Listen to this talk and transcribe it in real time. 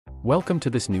Welcome to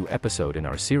this new episode in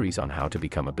our series on how to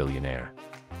become a billionaire.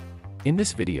 In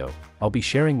this video, I'll be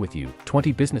sharing with you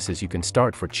 20 businesses you can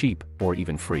start for cheap or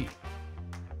even free.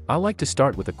 I like to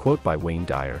start with a quote by Wayne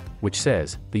Dyer, which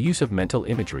says, "The use of mental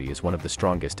imagery is one of the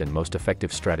strongest and most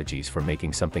effective strategies for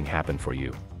making something happen for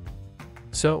you."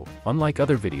 So, unlike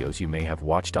other videos you may have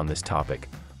watched on this topic,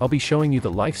 I'll be showing you the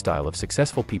lifestyle of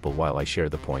successful people while I share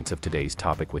the points of today's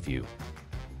topic with you.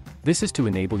 This is to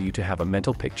enable you to have a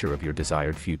mental picture of your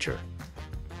desired future.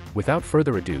 Without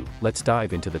further ado, let's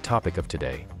dive into the topic of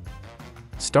today.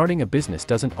 Starting a business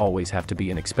doesn't always have to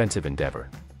be an expensive endeavor.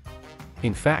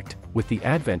 In fact, with the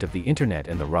advent of the internet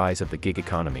and the rise of the gig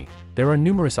economy, there are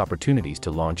numerous opportunities to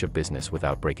launch a business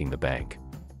without breaking the bank.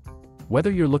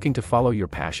 Whether you're looking to follow your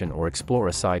passion or explore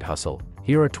a side hustle,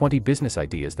 here are 20 business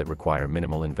ideas that require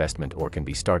minimal investment or can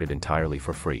be started entirely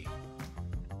for free.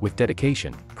 With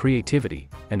dedication, creativity,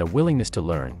 and a willingness to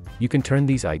learn, you can turn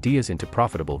these ideas into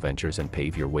profitable ventures and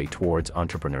pave your way towards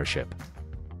entrepreneurship.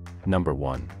 Number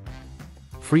 1.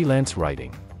 Freelance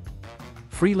writing.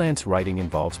 Freelance writing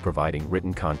involves providing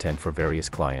written content for various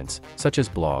clients, such as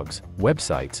blogs,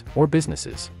 websites, or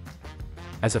businesses.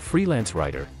 As a freelance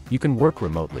writer, you can work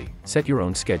remotely, set your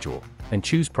own schedule, and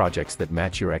choose projects that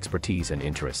match your expertise and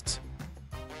interests.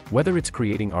 Whether it's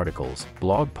creating articles,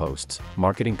 blog posts,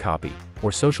 marketing copy,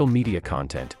 or social media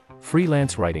content,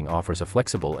 freelance writing offers a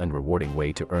flexible and rewarding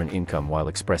way to earn income while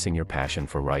expressing your passion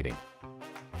for writing.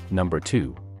 Number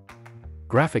 2.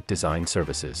 Graphic design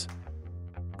services.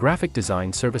 Graphic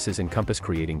design services encompass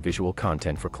creating visual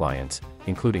content for clients,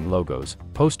 including logos,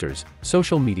 posters,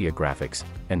 social media graphics,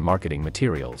 and marketing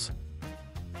materials.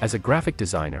 As a graphic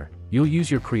designer, you'll use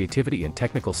your creativity and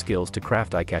technical skills to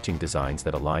craft eye-catching designs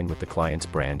that align with the client's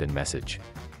brand and message.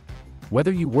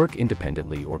 Whether you work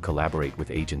independently or collaborate with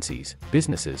agencies,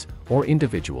 businesses, or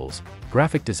individuals,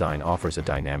 graphic design offers a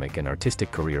dynamic and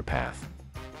artistic career path.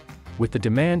 With the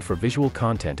demand for visual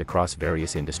content across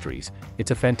various industries,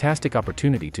 it's a fantastic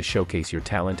opportunity to showcase your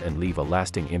talent and leave a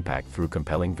lasting impact through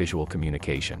compelling visual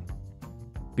communication.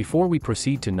 Before we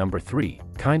proceed to number 3,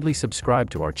 kindly subscribe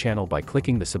to our channel by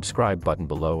clicking the subscribe button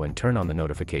below and turn on the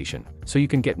notification, so you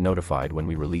can get notified when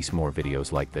we release more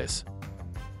videos like this.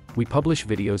 We publish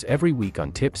videos every week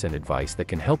on tips and advice that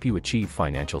can help you achieve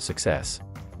financial success.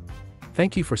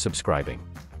 Thank you for subscribing.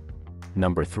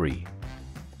 Number 3.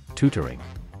 Tutoring.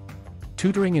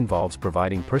 Tutoring involves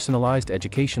providing personalized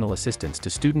educational assistance to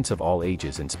students of all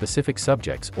ages in specific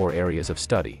subjects or areas of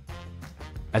study.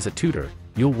 As a tutor,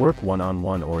 you'll work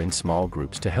one-on-one or in small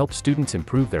groups to help students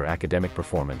improve their academic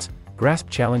performance, grasp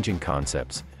challenging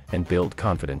concepts, and build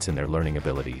confidence in their learning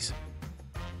abilities.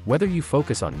 Whether you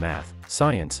focus on math,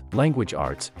 science, language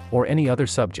arts, or any other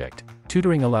subject,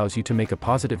 tutoring allows you to make a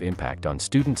positive impact on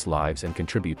students' lives and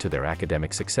contribute to their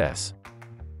academic success.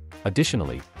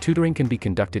 Additionally, tutoring can be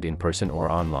conducted in person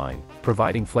or online,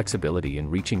 providing flexibility in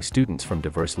reaching students from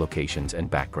diverse locations and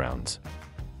backgrounds.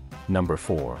 Number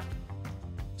 4.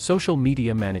 Social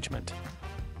media management.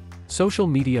 Social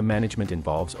media management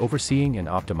involves overseeing and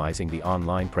optimizing the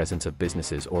online presence of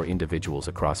businesses or individuals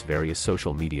across various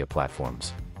social media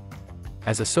platforms.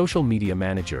 As a social media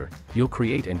manager, you'll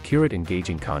create and curate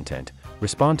engaging content,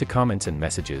 respond to comments and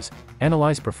messages,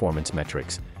 analyze performance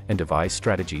metrics, and devise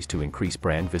strategies to increase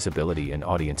brand visibility and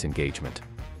audience engagement.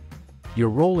 Your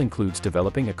role includes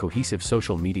developing a cohesive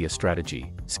social media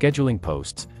strategy, scheduling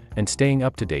posts, and staying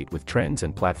up to date with trends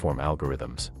and platform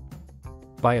algorithms.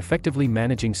 By effectively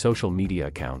managing social media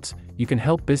accounts, you can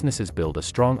help businesses build a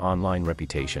strong online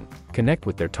reputation, connect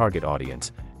with their target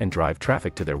audience, and drive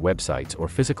traffic to their websites or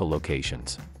physical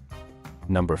locations.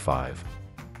 Number 5.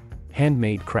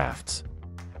 Handmade crafts.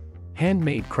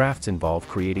 Handmade crafts involve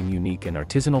creating unique and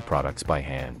artisanal products by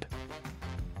hand.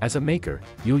 As a maker,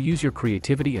 you'll use your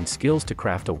creativity and skills to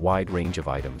craft a wide range of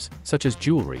items, such as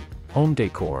jewelry, home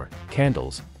decor,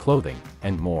 candles, clothing,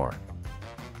 and more.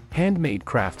 Handmade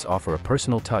crafts offer a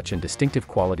personal touch and distinctive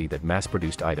quality that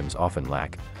mass-produced items often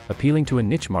lack, appealing to a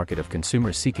niche market of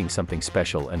consumers seeking something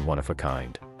special and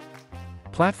one-of-a-kind.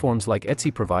 Platforms like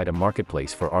Etsy provide a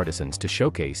marketplace for artisans to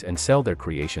showcase and sell their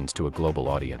creations to a global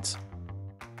audience.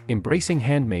 Embracing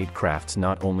handmade crafts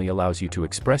not only allows you to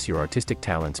express your artistic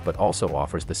talents but also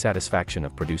offers the satisfaction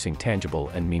of producing tangible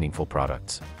and meaningful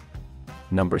products.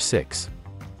 Number 6.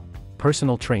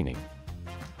 Personal training.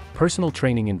 Personal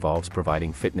training involves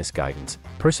providing fitness guidance,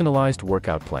 personalized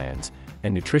workout plans,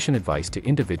 and nutrition advice to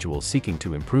individuals seeking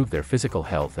to improve their physical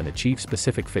health and achieve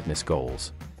specific fitness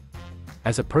goals.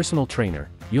 As a personal trainer,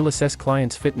 you'll assess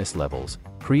clients' fitness levels,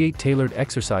 create tailored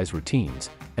exercise routines,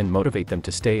 and motivate them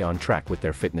to stay on track with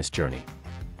their fitness journey.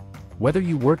 Whether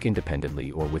you work independently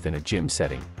or within a gym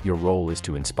setting, your role is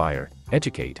to inspire,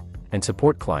 educate, and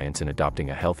support clients in adopting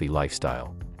a healthy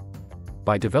lifestyle.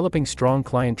 By developing strong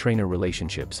client-trainer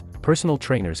relationships, personal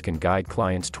trainers can guide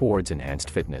clients towards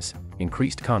enhanced fitness,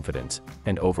 increased confidence,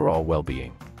 and overall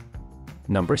well-being.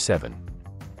 Number 7.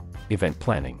 Event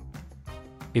planning.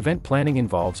 Event planning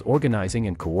involves organizing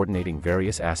and coordinating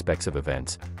various aspects of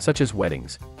events, such as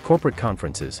weddings, corporate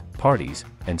conferences, parties,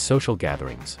 and social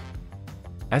gatherings.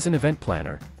 As an event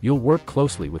planner, you'll work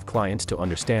closely with clients to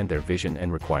understand their vision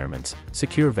and requirements,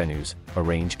 secure venues,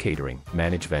 arrange catering,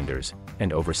 manage vendors,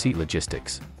 and oversee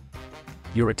logistics.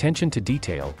 Your attention to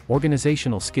detail,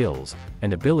 organizational skills,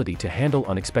 and ability to handle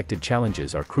unexpected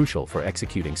challenges are crucial for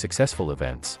executing successful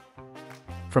events.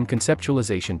 From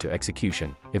conceptualization to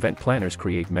execution, event planners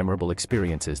create memorable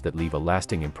experiences that leave a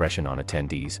lasting impression on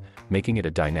attendees, making it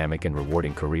a dynamic and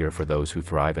rewarding career for those who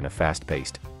thrive in a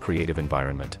fast-paced, creative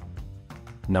environment.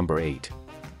 Number 8.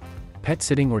 Pet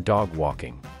sitting or dog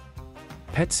walking.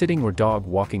 Pet sitting or dog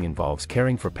walking involves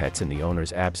caring for pets in the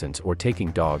owner's absence or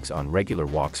taking dogs on regular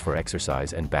walks for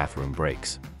exercise and bathroom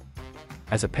breaks.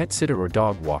 As a pet sitter or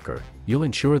dog walker, you'll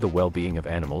ensure the well-being of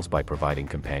animals by providing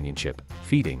companionship,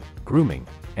 feeding, grooming,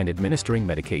 and administering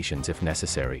medications if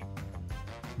necessary.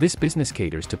 This business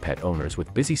caters to pet owners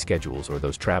with busy schedules or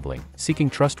those traveling, seeking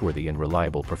trustworthy and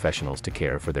reliable professionals to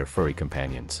care for their furry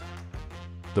companions.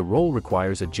 The role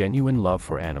requires a genuine love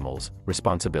for animals,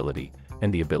 responsibility,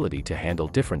 and the ability to handle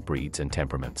different breeds and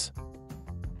temperaments.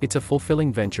 It's a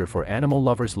fulfilling venture for animal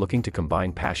lovers looking to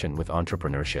combine passion with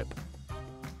entrepreneurship.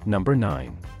 Number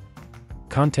 9.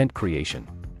 Content creation.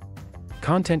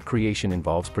 Content creation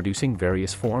involves producing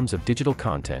various forms of digital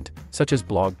content, such as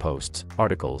blog posts,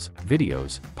 articles,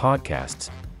 videos, podcasts,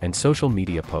 and social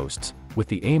media posts, with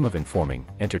the aim of informing,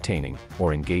 entertaining,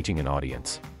 or engaging an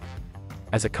audience.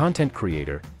 As a content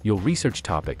creator, you'll research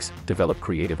topics, develop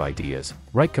creative ideas,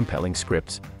 write compelling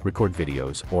scripts, record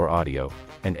videos or audio,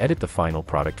 and edit the final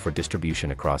product for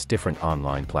distribution across different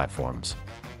online platforms.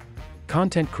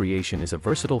 Content creation is a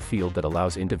versatile field that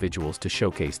allows individuals to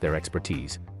showcase their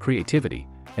expertise, creativity,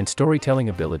 and storytelling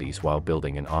abilities while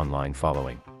building an online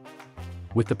following.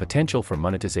 With the potential for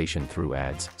monetization through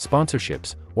ads,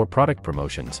 sponsorships, or product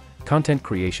promotions, content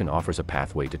creation offers a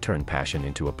pathway to turn passion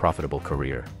into a profitable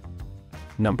career.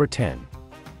 Number 10.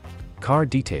 Car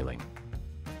detailing.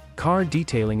 Car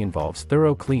detailing involves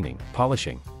thorough cleaning,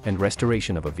 polishing, and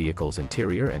restoration of a vehicle's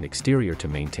interior and exterior to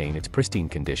maintain its pristine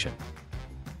condition.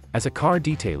 As a car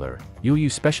detailer, you'll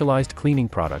use specialized cleaning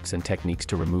products and techniques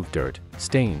to remove dirt,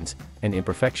 stains, and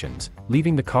imperfections,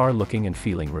 leaving the car looking and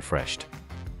feeling refreshed.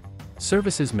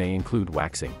 Services may include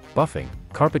waxing, buffing,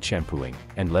 carpet shampooing,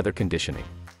 and leather conditioning.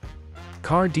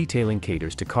 Car detailing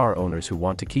caters to car owners who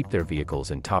want to keep their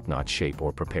vehicles in top-notch shape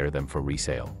or prepare them for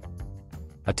resale.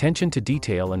 Attention to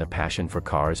detail and a passion for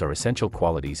cars are essential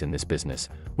qualities in this business,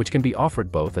 which can be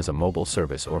offered both as a mobile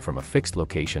service or from a fixed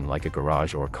location like a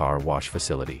garage or car wash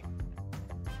facility.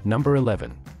 Number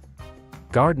 11.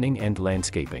 Gardening and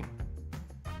landscaping.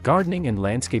 Gardening and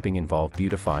landscaping involve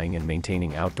beautifying and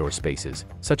maintaining outdoor spaces,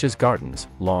 such as gardens,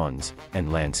 lawns,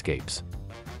 and landscapes.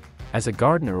 As a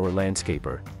gardener or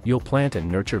landscaper, you'll plant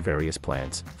and nurture various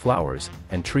plants, flowers,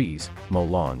 and trees, mow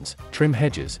lawns, trim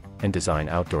hedges, and design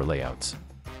outdoor layouts.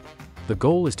 The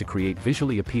goal is to create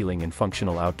visually appealing and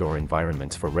functional outdoor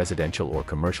environments for residential or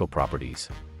commercial properties.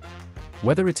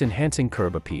 Whether it's enhancing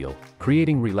curb appeal,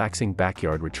 creating relaxing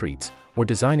backyard retreats, or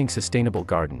designing sustainable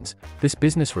gardens, this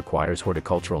business requires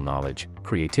horticultural knowledge,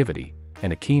 creativity,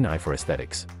 and a keen eye for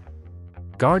aesthetics.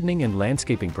 Gardening and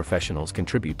landscaping professionals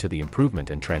contribute to the improvement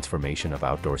and transformation of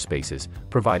outdoor spaces,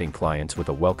 providing clients with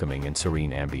a welcoming and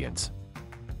serene ambience.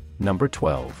 Number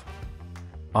 12.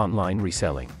 Online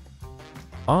reselling.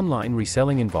 Online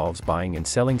reselling involves buying and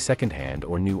selling second-hand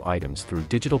or new items through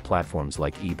digital platforms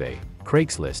like eBay,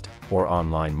 Craigslist, or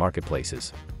online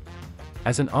marketplaces.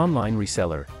 As an online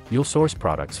reseller, you'll source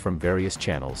products from various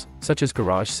channels, such as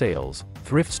garage sales,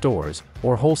 thrift stores,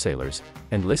 or wholesalers,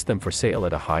 and list them for sale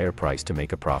at a higher price to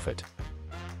make a profit.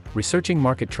 Researching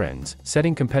market trends,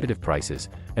 setting competitive prices,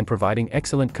 and providing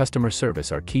excellent customer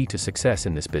service are key to success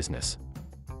in this business.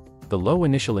 The low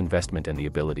initial investment and the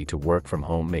ability to work from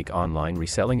home make online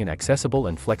reselling an accessible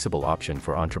and flexible option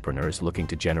for entrepreneurs looking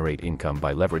to generate income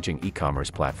by leveraging e-commerce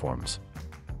platforms.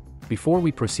 Before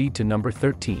we proceed to number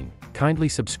 13, kindly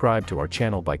subscribe to our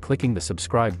channel by clicking the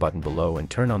subscribe button below and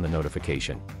turn on the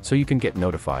notification, so you can get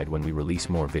notified when we release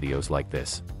more videos like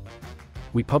this.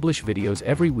 We publish videos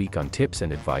every week on tips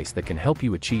and advice that can help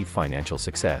you achieve financial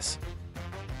success.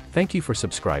 Thank you for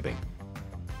subscribing.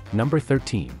 Number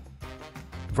 13.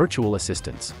 Virtual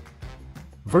assistants.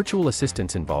 Virtual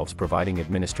assistants involves providing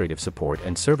administrative support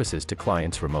and services to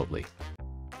clients remotely.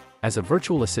 As a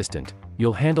virtual assistant,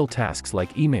 you'll handle tasks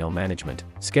like email management,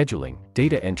 scheduling,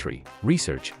 data entry,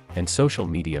 research, and social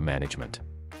media management.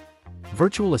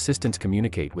 Virtual assistants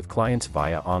communicate with clients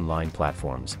via online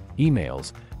platforms,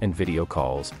 emails, and video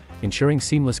calls, ensuring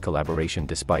seamless collaboration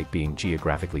despite being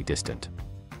geographically distant.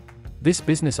 This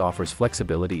business offers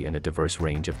flexibility and a diverse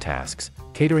range of tasks,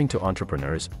 catering to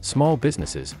entrepreneurs, small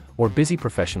businesses, or busy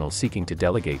professionals seeking to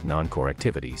delegate non-core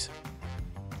activities.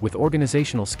 With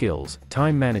organizational skills,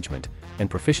 time management,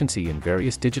 and proficiency in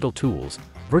various digital tools,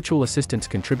 virtual assistants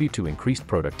contribute to increased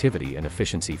productivity and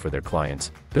efficiency for their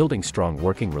clients, building strong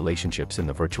working relationships in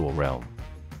the virtual realm.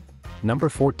 Number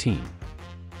 14.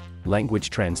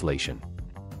 Language translation.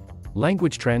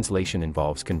 Language translation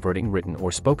involves converting written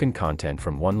or spoken content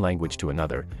from one language to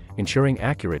another, ensuring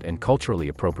accurate and culturally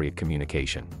appropriate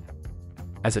communication.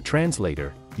 As a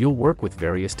translator, you'll work with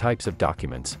various types of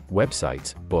documents,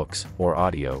 websites, books, or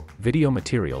audio, video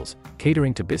materials,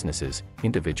 catering to businesses,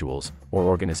 individuals, or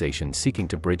organizations seeking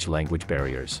to bridge language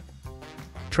barriers.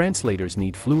 Translators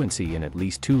need fluency in at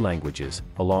least 2 languages,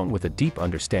 along with a deep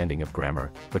understanding of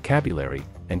grammar, vocabulary,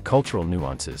 and cultural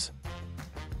nuances.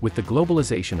 With the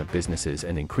globalization of businesses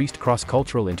and increased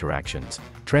cross-cultural interactions,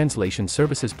 translation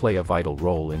services play a vital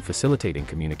role in facilitating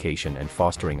communication and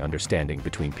fostering understanding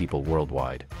between people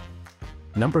worldwide.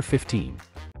 Number 15.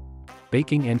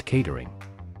 Baking and catering.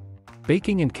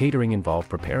 Baking and catering involve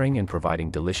preparing and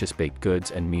providing delicious baked goods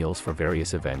and meals for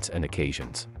various events and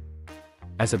occasions.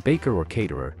 As a baker or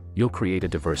caterer, you'll create a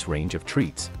diverse range of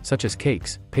treats, such as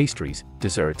cakes, pastries,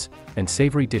 desserts, and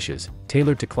savory dishes,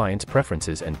 tailored to clients'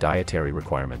 preferences and dietary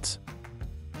requirements.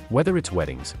 Whether it's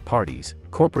weddings, parties,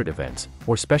 corporate events,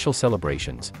 or special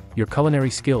celebrations, your culinary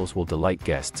skills will delight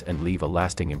guests and leave a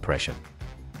lasting impression.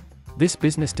 This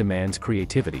business demands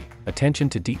creativity, attention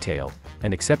to detail,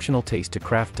 and exceptional taste to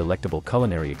craft delectable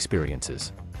culinary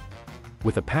experiences.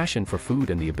 With a passion for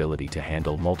food and the ability to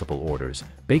handle multiple orders,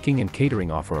 baking and catering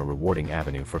offer a rewarding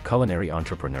avenue for culinary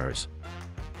entrepreneurs.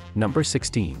 Number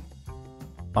 16.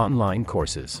 Online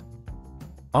courses.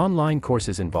 Online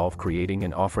courses involve creating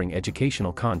and offering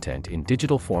educational content in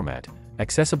digital format,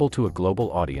 accessible to a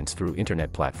global audience through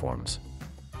internet platforms.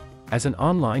 As an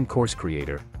online course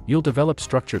creator, you'll develop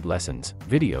structured lessons,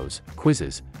 videos,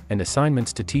 quizzes, and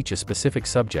assignments to teach a specific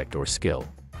subject or skill.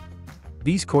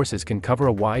 These courses can cover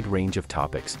a wide range of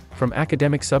topics, from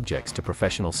academic subjects to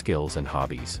professional skills and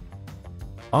hobbies.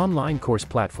 Online course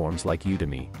platforms like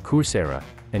Udemy, Coursera,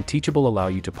 and Teachable allow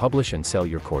you to publish and sell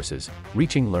your courses,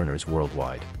 reaching learners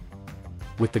worldwide.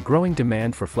 With the growing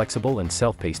demand for flexible and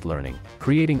self-paced learning,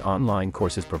 creating online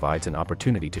courses provides an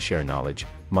opportunity to share knowledge,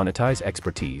 monetize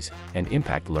expertise, and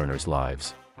impact learners'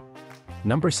 lives.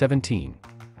 Number 17.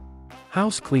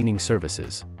 House cleaning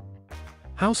services.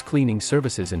 House cleaning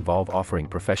services involve offering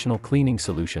professional cleaning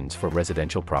solutions for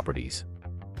residential properties.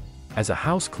 As a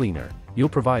house cleaner, you'll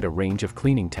provide a range of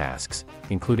cleaning tasks,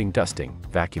 including dusting,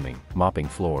 vacuuming, mopping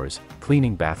floors,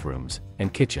 cleaning bathrooms,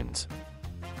 and kitchens.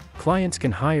 Clients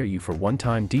can hire you for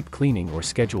one-time deep cleaning or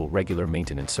schedule regular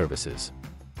maintenance services.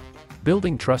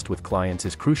 Building trust with clients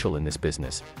is crucial in this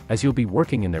business, as you'll be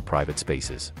working in their private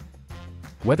spaces.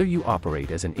 Whether you operate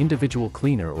as an individual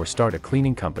cleaner or start a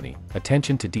cleaning company,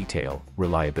 attention to detail,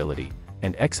 reliability,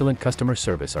 and excellent customer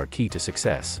service are key to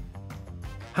success.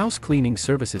 House cleaning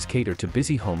services cater to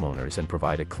busy homeowners and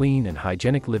provide a clean and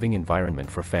hygienic living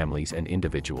environment for families and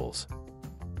individuals.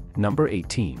 Number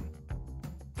 18.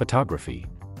 Photography.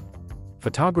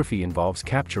 Photography involves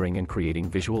capturing and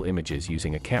creating visual images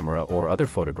using a camera or other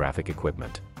photographic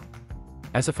equipment.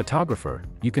 As a photographer,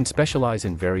 you can specialize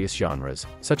in various genres,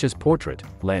 such as portrait,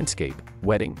 landscape,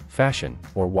 wedding, fashion,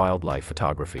 or wildlife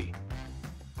photography.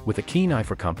 With a keen eye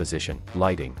for composition,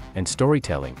 lighting, and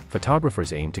storytelling,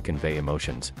 photographers aim to convey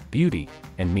emotions, beauty,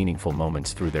 and meaningful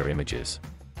moments through their images.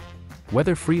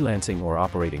 Whether freelancing or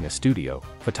operating a studio,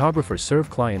 photographers serve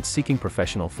clients seeking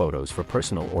professional photos for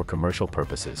personal or commercial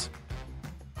purposes.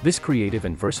 This creative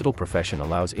and versatile profession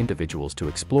allows individuals to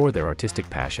explore their artistic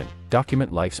passion,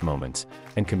 document life's moments,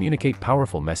 and communicate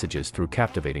powerful messages through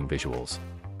captivating visuals.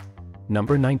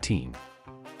 Number 19.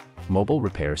 Mobile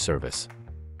repair service.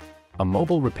 A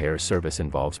mobile repair service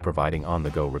involves providing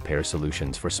on-the-go repair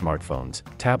solutions for smartphones,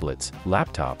 tablets,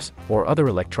 laptops, or other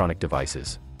electronic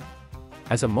devices.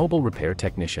 As a mobile repair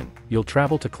technician, you'll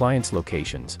travel to clients'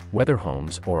 locations, whether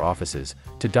homes or offices,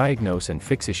 to diagnose and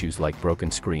fix issues like broken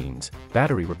screens,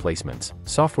 battery replacements,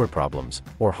 software problems,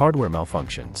 or hardware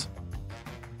malfunctions.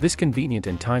 This convenient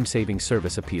and time-saving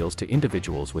service appeals to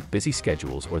individuals with busy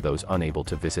schedules or those unable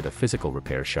to visit a physical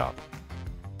repair shop.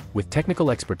 With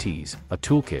technical expertise, a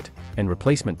toolkit, and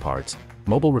replacement parts,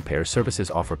 mobile repair services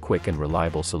offer quick and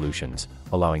reliable solutions,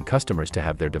 allowing customers to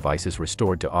have their devices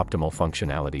restored to optimal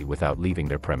functionality without leaving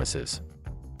their premises.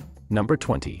 Number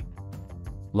 20.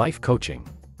 Life coaching.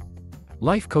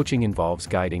 Life coaching involves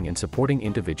guiding and supporting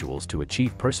individuals to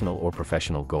achieve personal or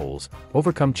professional goals,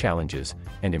 overcome challenges,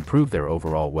 and improve their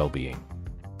overall well-being.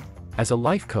 As a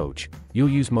life coach, you'll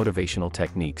use motivational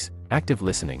techniques, active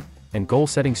listening, and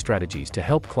goal-setting strategies to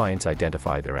help clients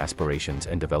identify their aspirations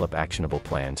and develop actionable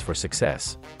plans for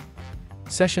success.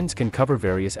 Sessions can cover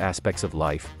various aspects of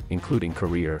life, including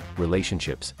career,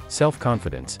 relationships,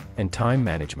 self-confidence, and time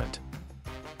management.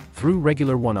 Through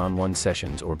regular one-on-one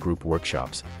sessions or group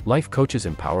workshops, life coaches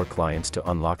empower clients to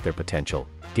unlock their potential,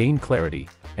 gain clarity,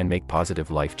 and make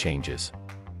positive life changes.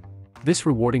 This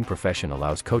rewarding profession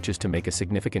allows coaches to make a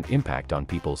significant impact on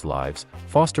people's lives,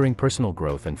 fostering personal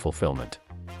growth and fulfillment.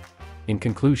 In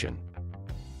conclusion,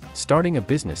 starting a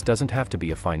business doesn't have to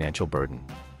be a financial burden.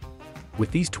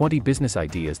 With these 20 business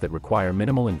ideas that require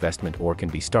minimal investment or can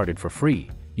be started for free,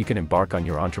 you can embark on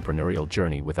your entrepreneurial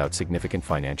journey without significant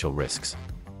financial risks.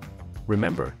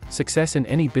 Remember, success in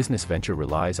any business venture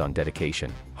relies on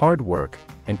dedication, hard work,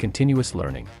 and continuous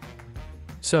learning.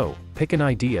 So, pick an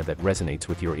idea that resonates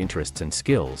with your interests and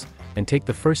skills, and take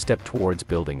the first step towards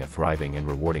building a thriving and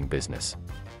rewarding business.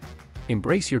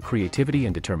 Embrace your creativity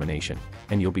and determination,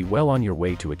 and you'll be well on your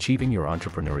way to achieving your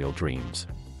entrepreneurial dreams.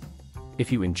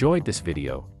 If you enjoyed this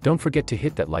video, don't forget to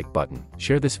hit that like button,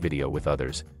 share this video with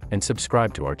others, and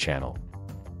subscribe to our channel.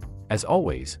 As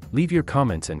always, leave your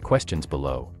comments and questions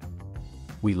below.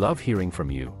 We love hearing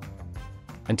from you.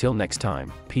 Until next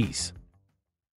time, peace.